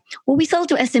where like, well, we sell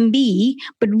to SMB,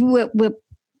 but we're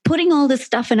putting all this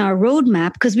stuff in our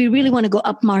roadmap because we really want to go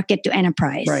up market to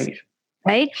enterprise.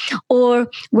 Right? Or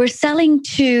we're selling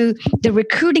to the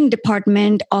recruiting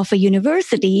department of a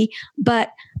university, but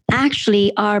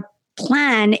actually our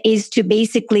plan is to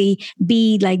basically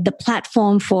be like the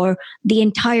platform for the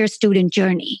entire student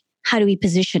journey. How do we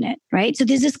position it? Right. So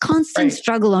there's this constant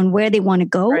struggle on where they want to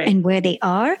go and where they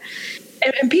are.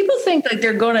 And people think like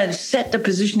they're going to set the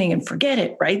positioning and forget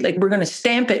it, right? Like we're going to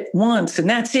stamp it once and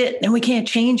that's it. And we can't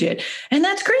change it. And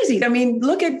that's crazy. I mean,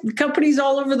 look at companies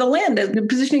all over the land. The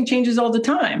positioning changes all the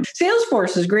time.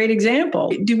 Salesforce is a great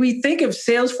example. Do we think of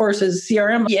Salesforce as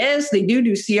CRM? Yes, they do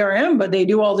CRM, but they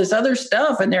do all this other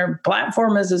stuff and their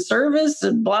platform as a service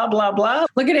and blah, blah, blah.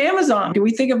 Look at Amazon. Do we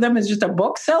think of them as just a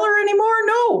bookseller anymore?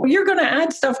 No, you're going to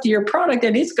add stuff to your product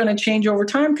and it's going to change over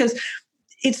time because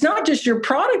it's not just your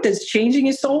product that's changing,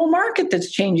 it's the whole market that's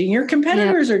changing. Your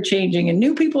competitors are changing and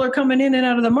new people are coming in and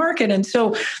out of the market. And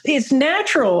so it's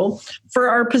natural for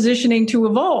our positioning to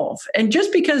evolve. And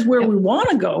just because where we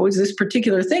want to go is this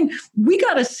particular thing, we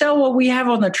got to sell what we have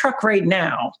on the truck right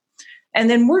now. And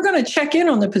then we're going to check in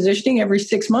on the positioning every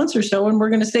 6 months or so. And we're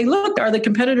going to say, look, are the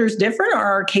competitors different? Are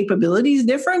our capabilities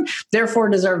different? Therefore,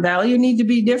 does our value need to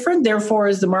be different? Therefore,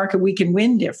 is the market we can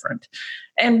win different?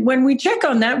 And when we check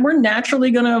on that, we're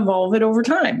naturally going to evolve it over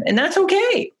time. And that's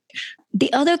okay.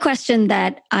 The other question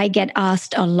that I get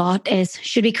asked a lot is,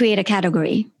 should we create a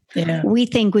category? Yeah. We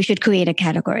think we should create a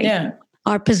category. Yeah.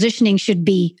 Our positioning should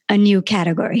be a new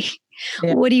category.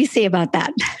 Yeah. What do you say about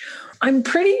that? I'm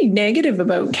pretty negative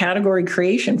about category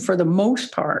creation for the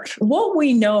most part. What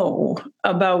we know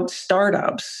about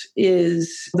startups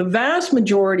is the vast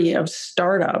majority of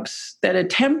startups that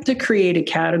attempt to create a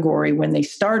category when they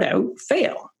start out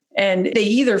fail. And they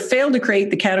either fail to create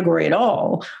the category at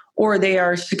all, or they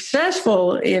are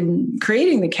successful in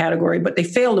creating the category, but they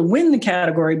fail to win the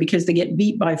category because they get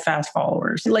beat by fast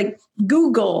followers. Like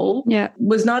Google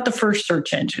was not the first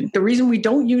search engine. The reason we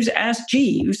don't use Ask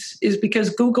Jeeves is because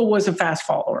Google was a fast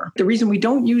follower. The reason we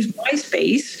don't use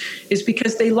MySpace is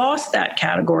because they lost that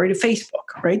category to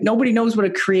Facebook, right? Nobody knows what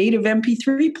a creative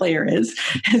MP3 player is.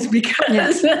 It's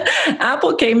because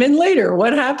Apple came in later.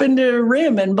 What happened to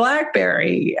RIM and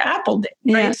BlackBerry? Apple did,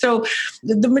 right? So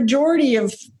the majority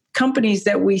of companies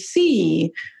that we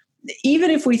see, even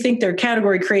if we think they're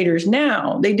category creators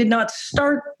now, they did not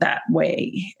start that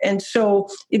way. And so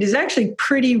it is actually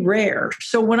pretty rare.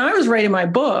 So when I was writing my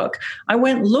book, I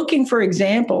went looking for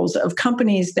examples of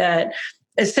companies that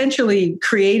essentially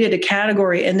created a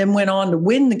category and then went on to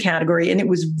win the category. And it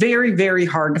was very, very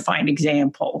hard to find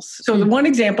examples. So the one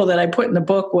example that I put in the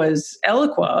book was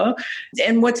Eloqua.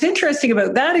 And what's interesting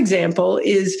about that example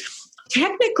is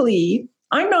technically,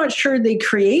 I'm not sure they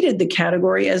created the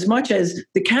category as much as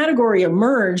the category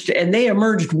emerged and they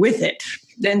emerged with it.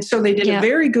 And so they did a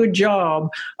very good job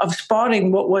of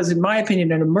spotting what was, in my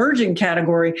opinion, an emerging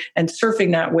category and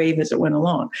surfing that wave as it went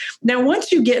along. Now,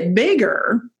 once you get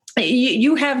bigger,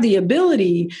 you have the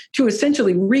ability to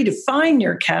essentially redefine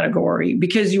your category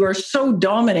because you are so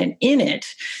dominant in it.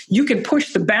 You can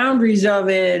push the boundaries of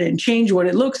it and change what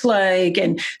it looks like.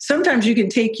 And sometimes you can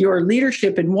take your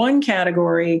leadership in one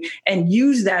category and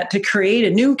use that to create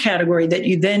a new category that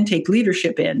you then take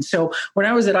leadership in. So when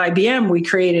I was at IBM, we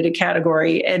created a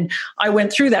category and I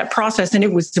went through that process and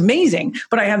it was amazing.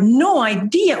 But I have no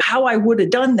idea how I would have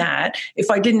done that if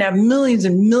I didn't have millions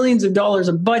and millions of dollars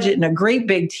of budget and a great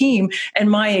big team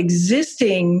and my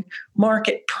existing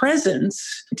market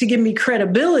presence to give me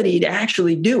credibility to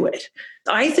actually do it.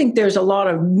 I think there's a lot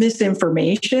of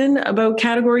misinformation about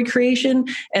category creation.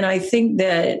 And I think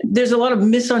that there's a lot of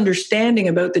misunderstanding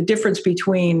about the difference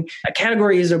between a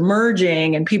category is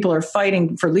emerging and people are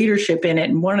fighting for leadership in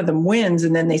it and one of them wins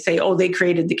and then they say, oh, they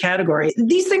created the category.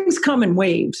 These things come in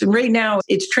waves. And right now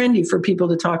it's trendy for people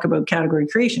to talk about category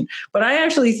creation. But I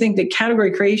actually think that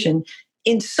category creation,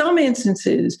 in some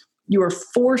instances, you are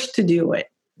forced to do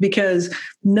it because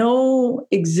no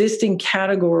existing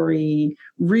category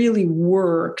really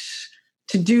works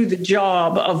to do the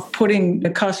job of putting the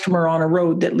customer on a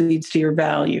road that leads to your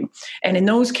value. And in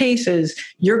those cases,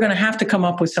 you're going to have to come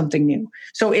up with something new.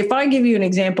 So if I give you an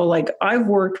example, like I've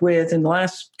worked with, in the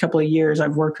last couple of years,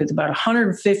 I've worked with about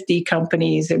 150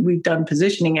 companies that we've done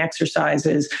positioning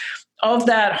exercises. Of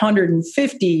that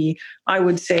 150, I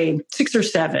would say 6 or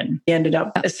 7 ended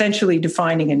up essentially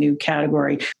defining a new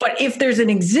category. But if there's an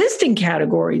existing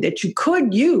category that you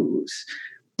could use,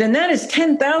 then that is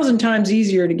 10,000 times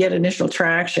easier to get initial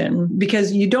traction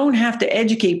because you don't have to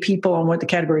educate people on what the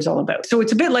category is all about. So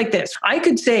it's a bit like this. I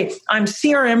could say, I'm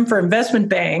CRM for investment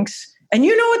banks. And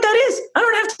you know what that is. I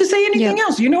don't have to say anything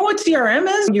else. You know what CRM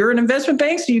is? You're an investment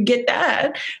bank, so you get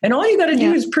that. And all you got to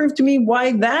do is prove to me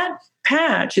why that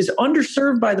patch is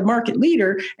underserved by the market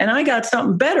leader, and I got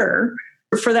something better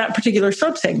for that particular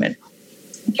subsegment.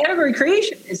 Category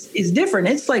creation is different.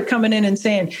 It's like coming in and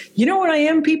saying, you know what I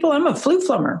am, people? I'm a flu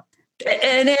flummer.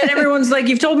 And everyone's like,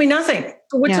 you've told me nothing.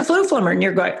 What's a flu flummer? And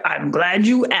you're going, I'm glad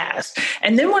you asked.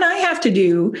 And then what I have to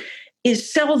do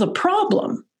is sell the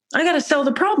problem. I got to sell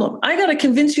the problem. I got to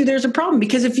convince you there's a problem,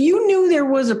 because if you knew there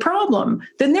was a problem,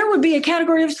 then there would be a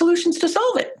category of solutions to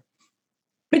solve it.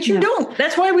 But you don't.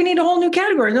 That's why we need a whole new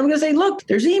category. And I'm going to say, look,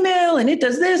 there's email and it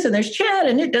does this, and there's chat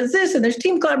and it does this, and there's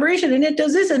team collaboration and it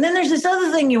does this. And then there's this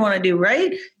other thing you want to do,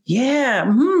 right?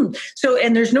 Yeah. So,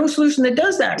 and there's no solution that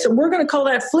does that. So we're going to call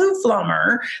that flu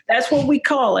flummer. That's what we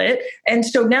call it. And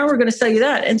so now we're going to sell you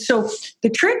that. And so the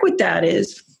trick with that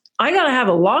is, I got to have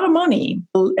a lot of money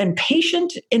and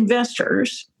patient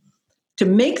investors to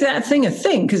make that thing a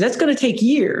thing, because that's going to take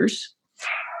years.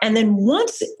 And then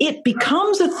once it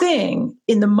becomes a thing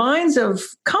in the minds of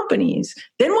companies,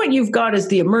 then what you've got is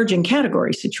the emerging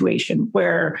category situation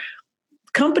where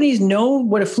companies know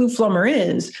what a flu flummer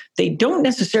is. They don't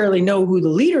necessarily know who the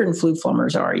leader in flu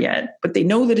flummers are yet, but they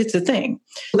know that it's a thing.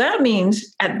 So that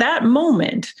means at that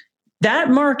moment,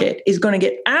 that market is going to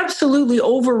get absolutely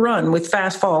overrun with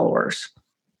fast followers.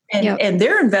 And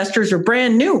their investors are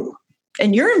brand new.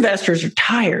 And your investors are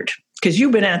tired. because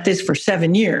you've been at this for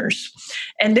 7 years.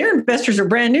 And their investors are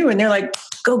brand new and they're like,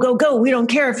 go, go, go. We don't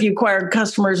care if you acquire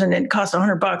customers and it costs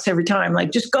 $100 every time.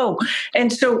 Like, just go.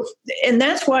 And so, and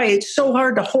that's why it's so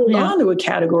hard to hold on to a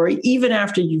category even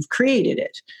after you've created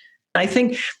it. I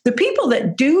think the people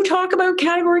that do talk about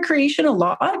category creation a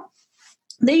lot,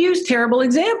 they use terrible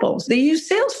examples. They use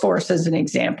Salesforce as an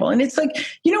example. And it's like,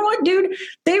 you know what, dude?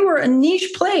 They were a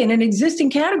niche play in an existing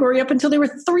category up until they were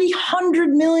 300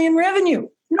 million revenue.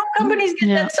 No companies get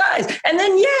that size. And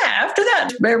then, after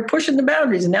that, they're pushing the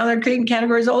boundaries and now they're creating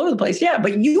categories all over the place. Yeah,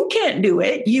 but you can't do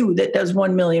it. You that does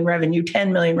 1 million revenue,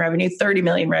 10 million revenue, 30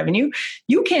 million revenue.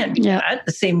 You can't do that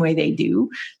the same way they do.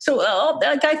 So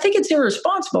I think it's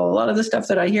irresponsible. A lot of the stuff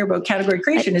that I hear about category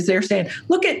creation is they're saying,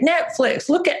 look at Netflix,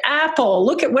 look at Apple,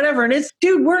 look at whatever. And it's,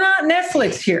 dude, we're not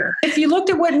Netflix here. If you looked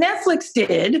at what Netflix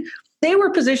did, they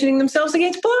were positioning themselves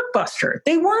against Blockbuster.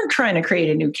 They weren't trying to create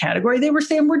a new category. They were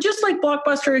saying, we're just like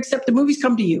Blockbuster, except the movies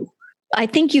come to you. I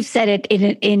think you've said it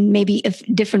in maybe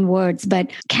different words,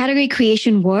 but category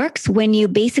creation works when you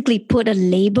basically put a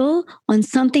label on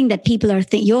something that people are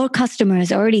your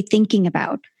customers are already thinking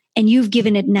about. And you've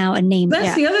given it now a name.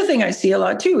 That's the other thing I see a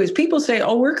lot too, is people say,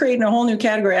 oh, we're creating a whole new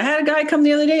category. I had a guy come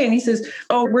the other day and he says,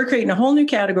 oh, we're creating a whole new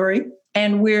category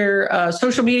and we're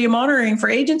social media monitoring for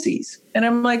agencies. And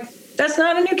I'm like, that's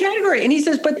not a new category. And he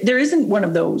says, but there isn't one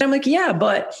of those. I'm like, yeah,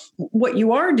 but what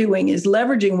you are doing is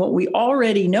leveraging what we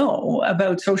already know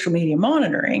about social media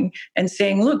monitoring and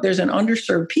saying, look, there's an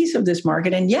underserved piece of this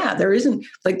market. And there isn't,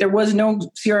 like, there was no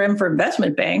CRM for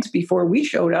investment banks before we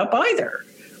showed up either.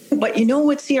 But you know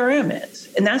what CRM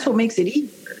is, and that's what makes it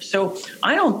easier. So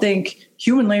I don't think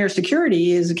human layer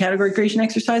security is a category creation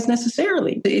exercise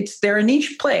necessarily. They're a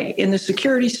niche play in the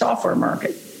security software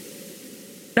market.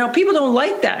 Now, people don't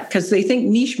like that because they think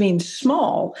niche means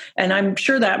small, and I'm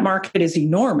sure that market is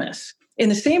enormous. In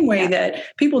the same way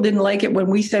that people didn't like it when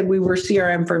we said we were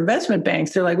CRM for investment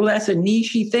banks. They're like, well, that's a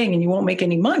niche-y thing and you won't make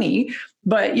any money.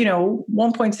 But,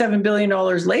 $1.7 billion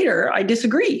later, I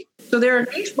disagree. So there are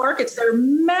niche markets that are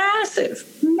massive,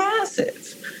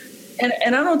 massive. And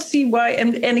I don't see why.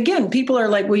 And again, people are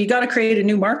like, well, you got to create a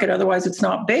new market. Otherwise, it's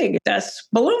not big. That's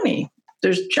baloney.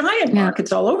 There's giant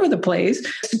markets all over the place.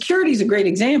 Security is a great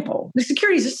example. The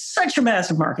security is such a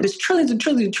massive market. There's trillions and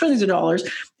trillions and trillions of dollars.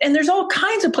 And there's all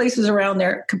kinds of places around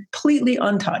there completely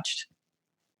untouched.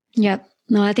 Yep.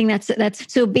 No, I think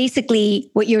that's so basically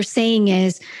what you're saying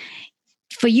is,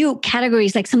 for you, category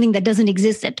is like something that doesn't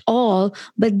exist at all,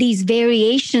 but these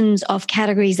variations of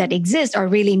categories that exist are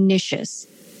really niches.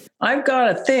 I've got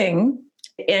a thing,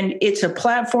 and it's a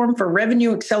platform for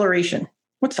revenue acceleration.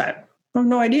 What's that? I have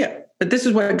no idea. But this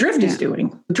is what Drift is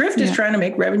doing. Drift is trying to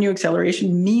make revenue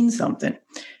acceleration mean something.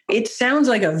 It sounds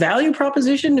like a value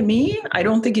proposition to me. I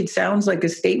don't think it sounds like a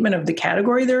statement of the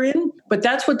category they're in, but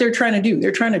that's what they're trying to do.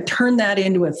 They're trying to turn that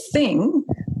into a thing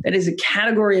that is a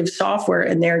category of software,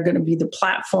 and they're going to be the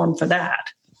platform for that.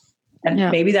 And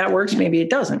maybe that works, maybe it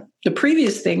doesn't. The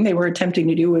previous thing they were attempting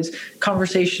to do was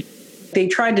conversation. They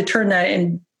tried to turn that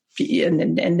and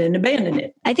then abandon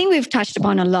it. I think we've touched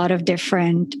upon a lot of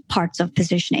different parts of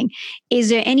positioning. Is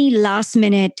there any last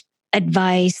minute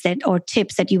advice or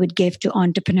tips that you would give to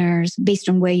entrepreneurs based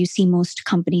on where you see most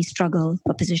companies struggle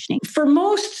for positioning? For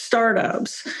most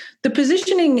startups, the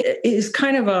positioning is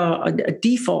kind of a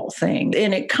default thing,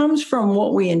 and it comes from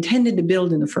what we intended to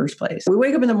build in the first place. We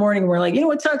wake up in the morning and we're like,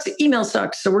 what sucks? Email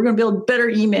sucks. So we're going to build better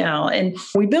email. And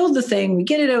we build the thing, we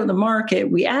get it out in the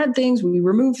market, we add things, we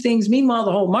remove things. Meanwhile,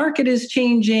 the whole market is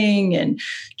changing and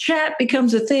chat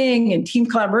becomes a thing and team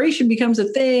collaboration becomes a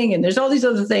thing. And there's all these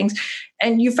other things.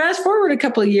 And you fast forward a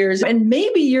couple of years and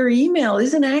maybe your email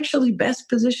isn't actually best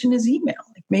positioned as email.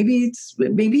 Maybe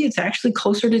it's actually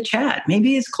closer to chat.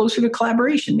 Maybe it's closer to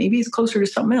collaboration. Maybe it's closer to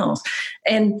something else.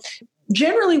 And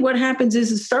generally what happens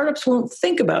is startups won't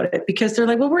think about it because they're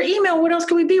like, well, we're email. What else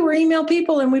can we be? We're email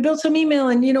people and we built some email.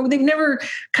 And, they've never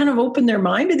kind of opened their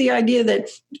mind to the idea that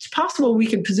it's possible we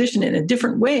could position it in a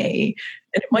different way.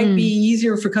 And it might be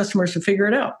easier for customers to figure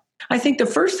it out. I think the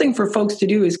first thing for folks to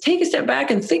do is take a step back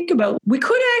and think about, we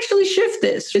could actually shift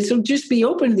this. So just be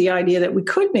open to the idea that we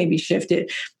could maybe shift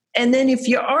it. And then if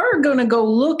you are going to go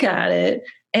look at it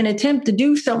and attempt to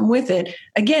do something with it,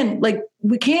 again,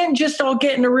 we can't just all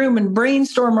get in a room and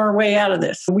brainstorm our way out of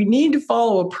this. We need to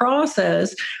follow a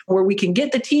process where we can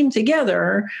get the team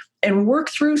together and work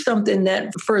through something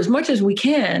that, for as much as we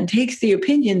can, takes the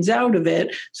opinions out of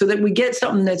it so that we get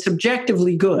something that's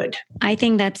objectively good. I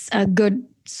think that's a good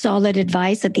solid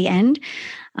advice at the end.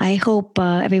 I hope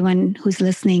everyone who's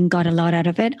listening got a lot out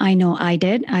of it. I know I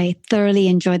did. I thoroughly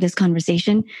enjoyed this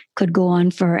conversation. Could go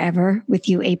on forever with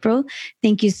you, April.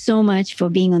 Thank you so much for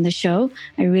being on the show.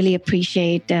 I really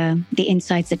appreciate the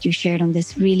insights that you shared on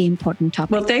this really important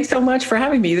topic. Well, thanks so much for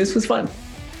having me. This was fun.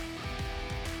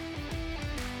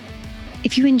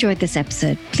 If you enjoyed this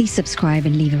episode, please subscribe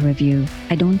and leave a review.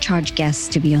 I don't charge guests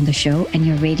to be on the show, and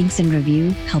your ratings and review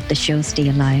help the show stay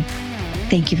alive.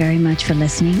 Thank you very much for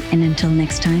listening, and until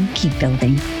next time, keep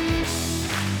building.